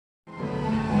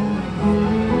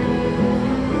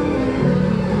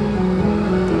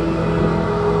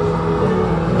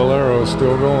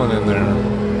still going in there.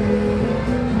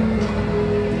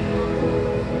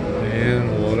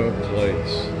 Man, what a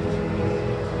place.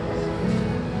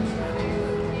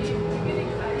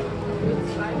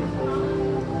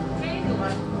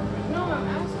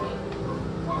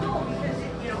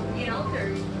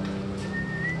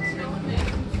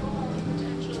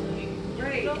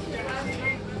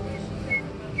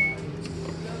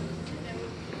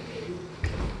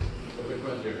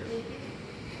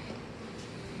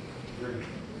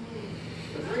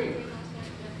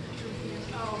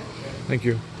 Thank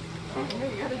you. Oh,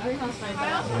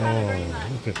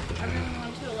 look at that.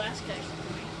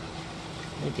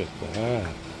 Look at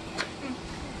that.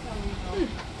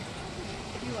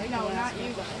 No, not you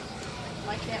guys.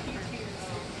 Like that.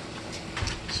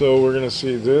 So we're going to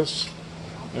see this,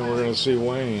 and we're going to see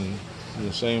Wayne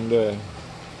the same day.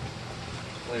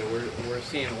 Wait, we're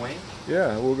seeing Wayne?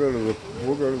 Yeah, we'll go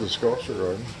to the sculpture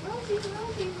garden.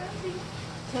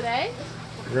 Today?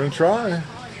 We're going to try.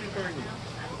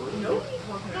 Nope.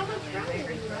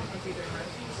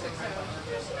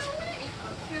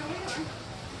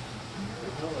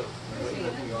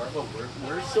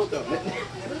 We're still doing it.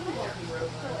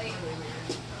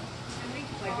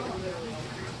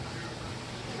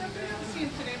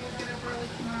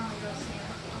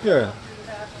 Yeah.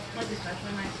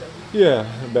 Yeah,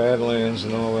 Badlands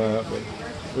and all that, but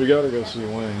we got to go see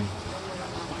Wayne.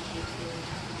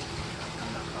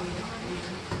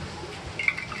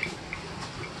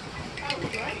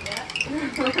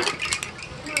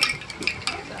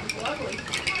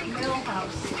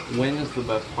 When is the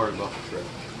best part about the trip?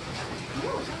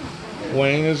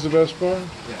 Wayne is the best part?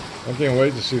 Yeah. I can't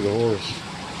wait to see the horse.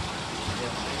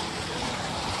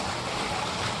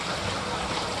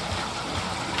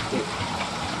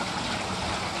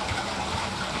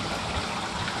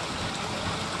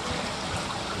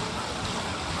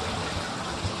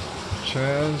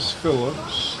 Chaz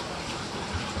Phillips,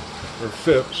 or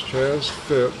Phipps, Chaz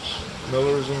Phipps,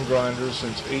 Millers and Grinders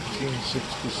since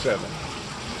 1867.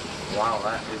 Wow,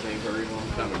 that is a very long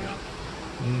time ago.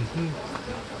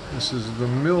 This is the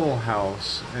Mill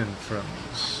House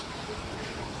entrance.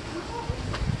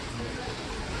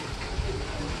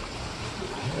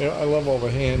 Yeah, I love all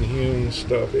the hand-hewn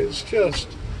stuff. It's just,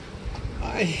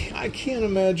 I can't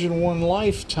imagine one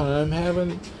lifetime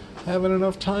having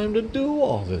enough time to do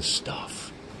all this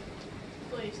stuff.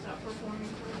 Please stop performing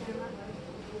for the camera.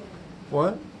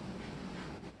 What?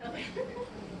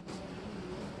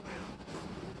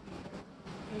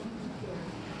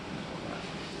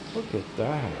 Look at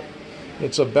that.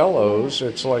 It's a bellows.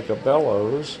 It's like a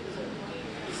bellows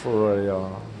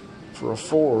for a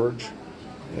forge,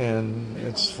 and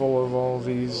it's full of all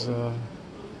these.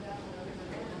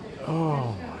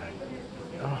 Oh my!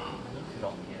 Oh,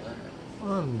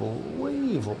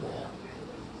 unbelievable!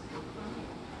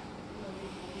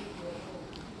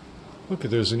 Look,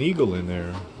 there's an eagle in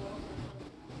there.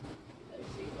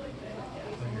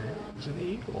 There's an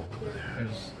eagle.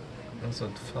 That's a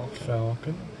falcon.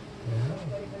 Falcon. Yeah.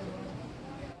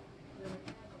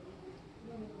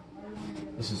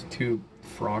 This is two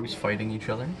frogs fighting each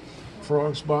other.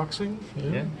 Frogs boxing?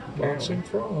 Yeah, Boxing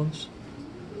frogs.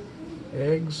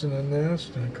 Eggs in a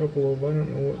nest and a couple of, I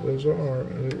don't know what those are.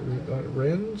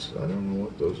 Wrens? I don't know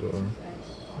what those are.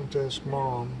 I have to ask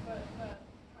Mom.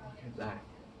 Look at that.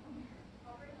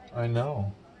 I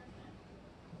know.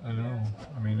 I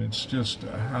mean, it's just,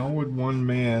 how would one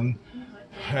man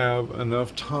have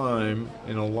enough time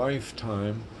in a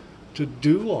lifetime to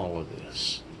do all of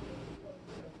this?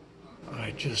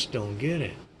 I just don't get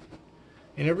it.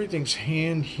 And everything's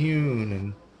hand hewn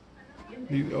and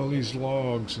all these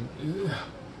logs and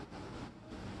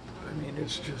I mean,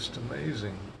 it's just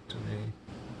amazing to me.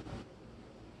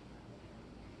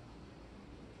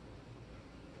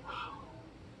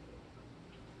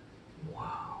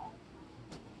 Wow.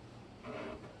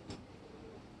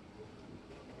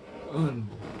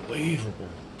 Unbelievable.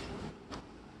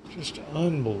 Just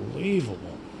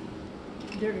unbelievable.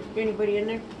 Is there anybody in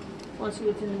there? Want to see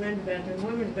what's in the men's bathroom,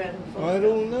 women's bathroom? I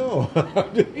don't know.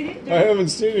 I haven't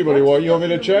seen anybody. Well, you want me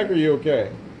to check, or are you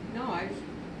okay? No,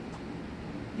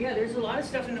 yeah, there's a lot of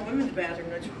stuff in the women's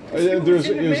bathroom.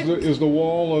 Is the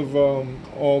wall of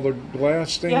all the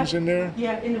glass things in there?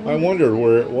 Yeah, in the I women's wondered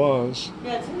where it was.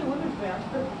 Yeah, it's in the women's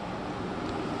bathroom.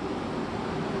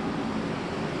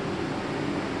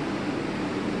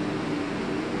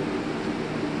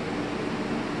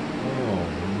 Oh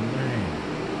man,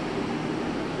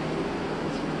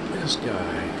 this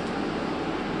guy.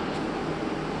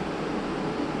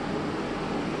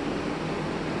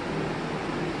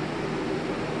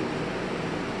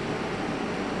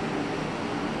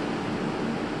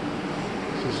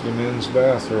 This is the men's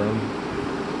bathroom.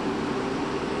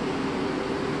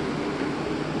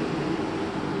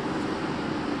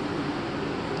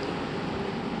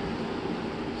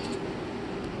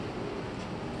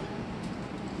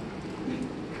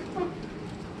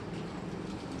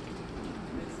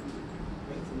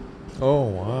 Oh,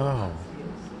 wow.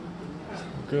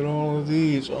 Look at all of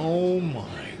these. Oh, my.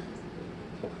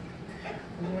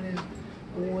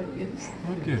 What is?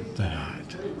 Look at that.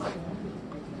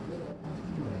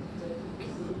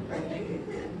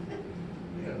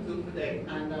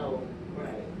 I know,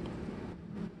 right.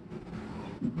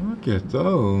 Look at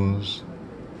those.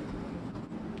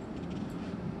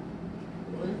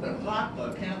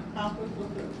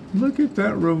 Look at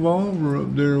that revolver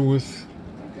up there with,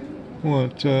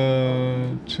 what,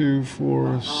 2,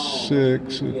 4,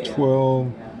 6,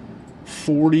 12,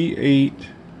 48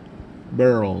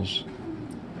 barrels.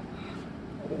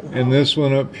 And this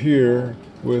one up here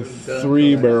with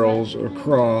 3 barrels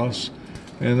across.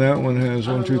 And that one has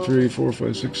 1, 2, 3, 4,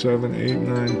 5, 6, 7, 8,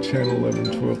 9, 10,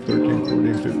 11, 12, 13,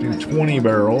 14, 15, 20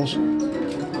 barrels.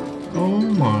 Oh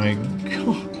my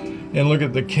God. And look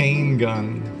at the cane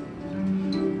gun.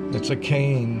 It's a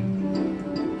cane.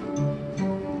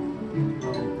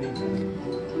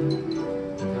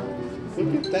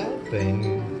 Look at that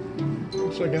thing.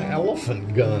 It's like an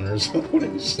elephant gun or something. What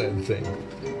is that thing?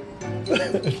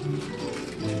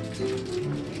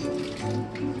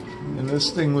 And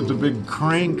this thing with the big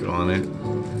crank on it.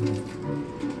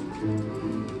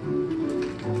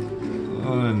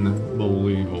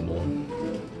 Unbelievable.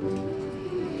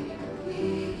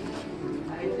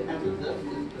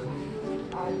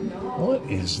 What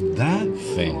is that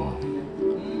thing?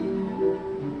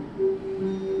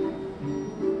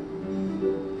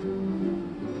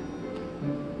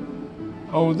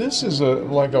 Oh, this is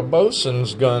like a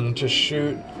bosun's gun to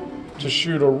shoot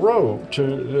a rope.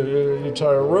 You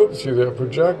tie a rope through that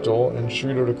projectile and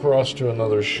shoot it across to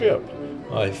another ship.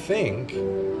 I think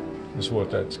is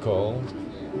what that's called.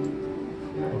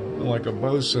 Like a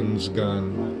bosun's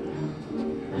gun.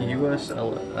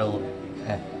 USLSS.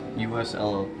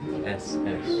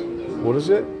 What is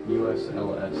it?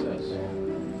 USLSS.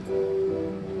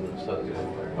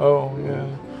 Oh, yeah.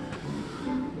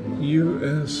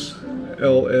 USLSS.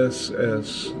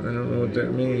 I don't know what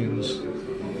that means.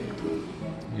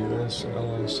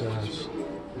 USLSS.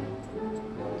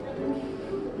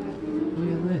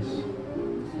 Look at this.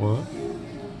 What?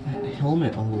 That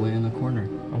helmet all the way in the corner.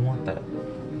 I want that.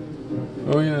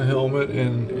 Oh yeah, helmet,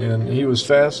 and he was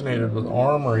fascinated with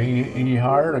armor. He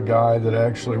hired a guy that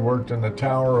actually worked in the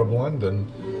Tower of London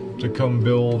to come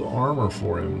build armor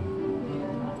for him.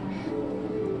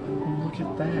 Oh, look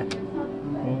at that.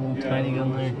 Oh, tiny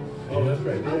gun there. Oh, that's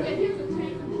right.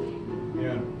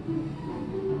 Yeah.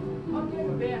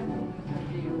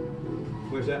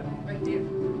 Where's that? Right there.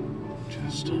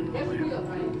 Just That's real,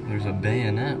 right? There's a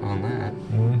bayonet on that.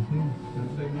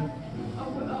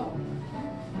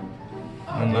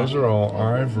 And those are all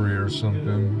ivory or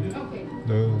something. Okay.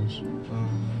 Those.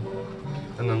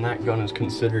 And then that gun is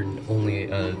considered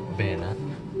only a bayonet.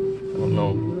 I don't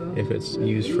know if it's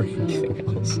used for anything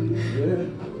else.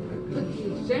 Look,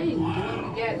 you're saying the one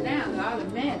you got now, the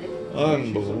automatic.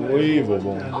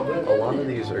 Unbelievable. A lot of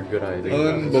these are good ideas.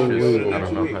 Unbelievable. I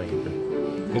don't know how you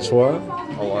It's what?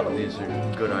 A lot of these are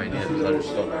good ideas. I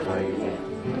just don't know how you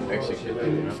execute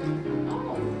them, you know?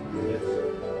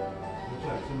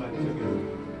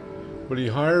 But he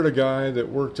hired a guy that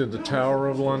worked at the Tower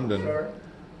of London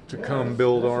to come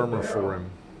build armor for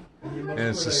him. And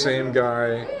it's the same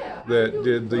guy that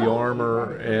did the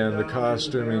armor and the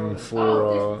costuming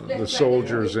for the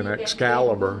soldiers in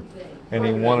Excalibur. And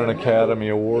he won an Academy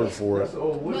Award for it.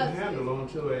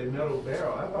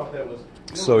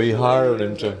 So he hired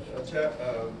him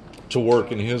to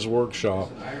work in his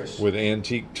workshop with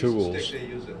antique tools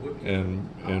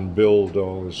and build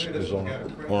all his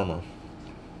armor.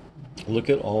 Look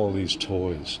at all of these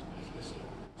toys.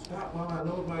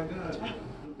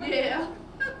 Yeah.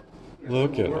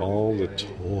 Look at all the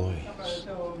toys.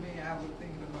 Oh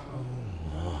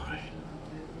my.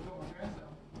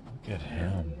 Look at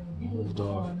him.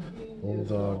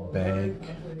 Bulldog bag.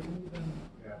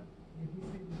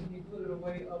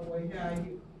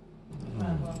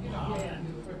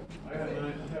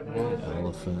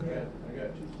 Elephant.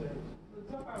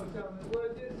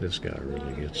 This guy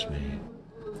really gets me.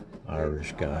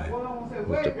 Irish guy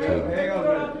with the pig.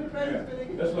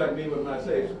 That's like me with my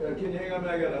safe. Can you hang on?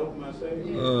 I gotta open my safe.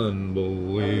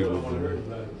 Unbelievable.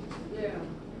 Yeah.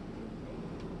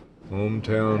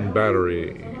 Hometown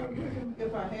Battery.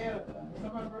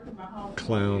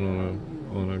 Clown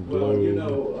on a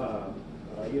globe.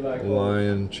 You like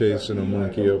lion chasing a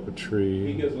monkey up a He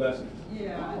tree. gives lessons.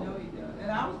 Yeah, I know he does.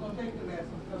 And I was gonna take the lesson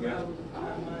because Yeah. I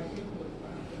was my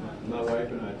input. My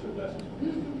wife and I took lessons.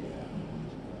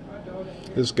 My daughter.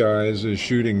 This guy is a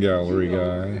shooting gallery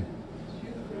guy.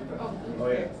 Oh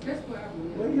yeah. That's where I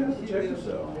was. Well, you have to check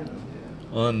yourself.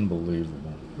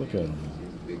 Unbelievable. Look at him.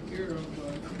 Big girl,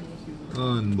 but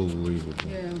Unbelievable.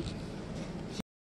 Yeah.